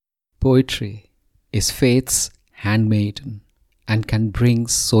Poetry is faith's handmaiden and can bring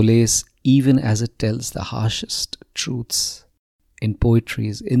solace even as it tells the harshest truths. In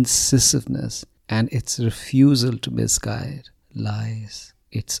poetry's incisiveness and its refusal to misguide lies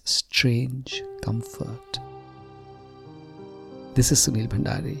its strange comfort. This is Sunil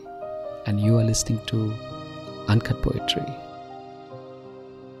Bhandari, and you are listening to Uncut Poetry.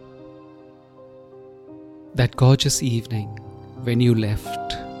 That gorgeous evening when you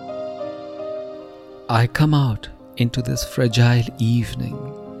left, I come out into this fragile evening,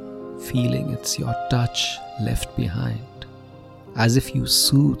 feeling it's your touch left behind, as if you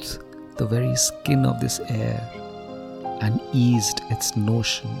soothed the very skin of this air and eased its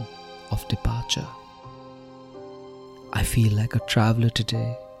notion of departure. I feel like a traveler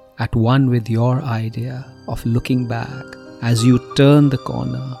today, at one with your idea of looking back as you turn the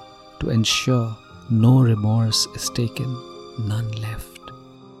corner to ensure no remorse is taken, none left.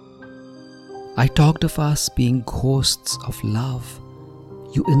 I talked of us being ghosts of love.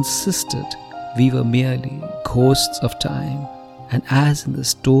 You insisted we were merely ghosts of time, and as in the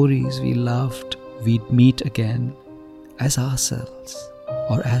stories we loved, we'd meet again as ourselves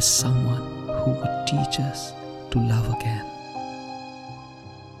or as someone who would teach us to love again.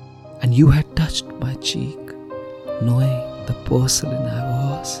 And you had touched my cheek, knowing the porcelain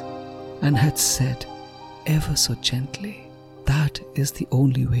I was, and had said ever so gently, that is the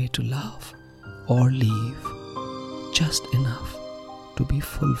only way to love or leave, just enough to be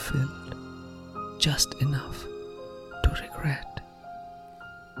fulfilled, just enough to regret.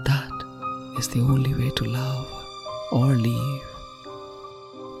 That is the only way to love or leave,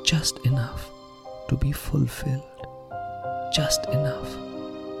 just enough to be fulfilled, just enough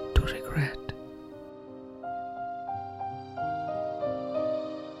to regret.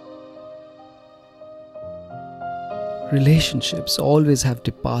 Relationships always have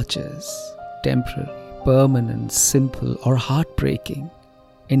departures, temporary, permanent, simple, or heartbreaking.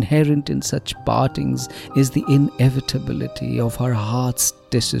 Inherent in such partings is the inevitability of our heart's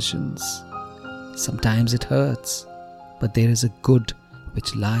decisions. Sometimes it hurts, but there is a good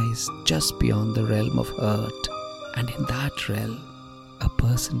which lies just beyond the realm of hurt, and in that realm, a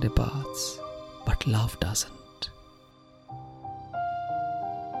person departs, but love doesn't.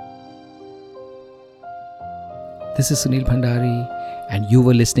 This is Sunil Bhandari, and you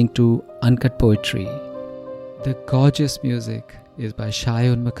were listening to Uncut Poetry. The gorgeous music is by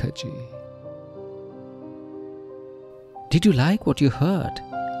Shayun Mukherjee. Did you like what you heard?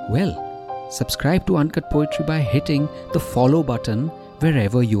 Well, subscribe to Uncut Poetry by hitting the follow button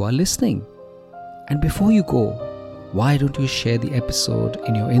wherever you are listening. And before you go, why don't you share the episode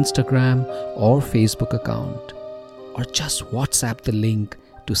in your Instagram or Facebook account, or just WhatsApp the link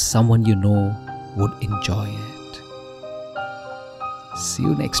to someone you know would enjoy it. See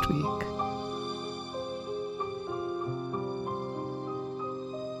you next week.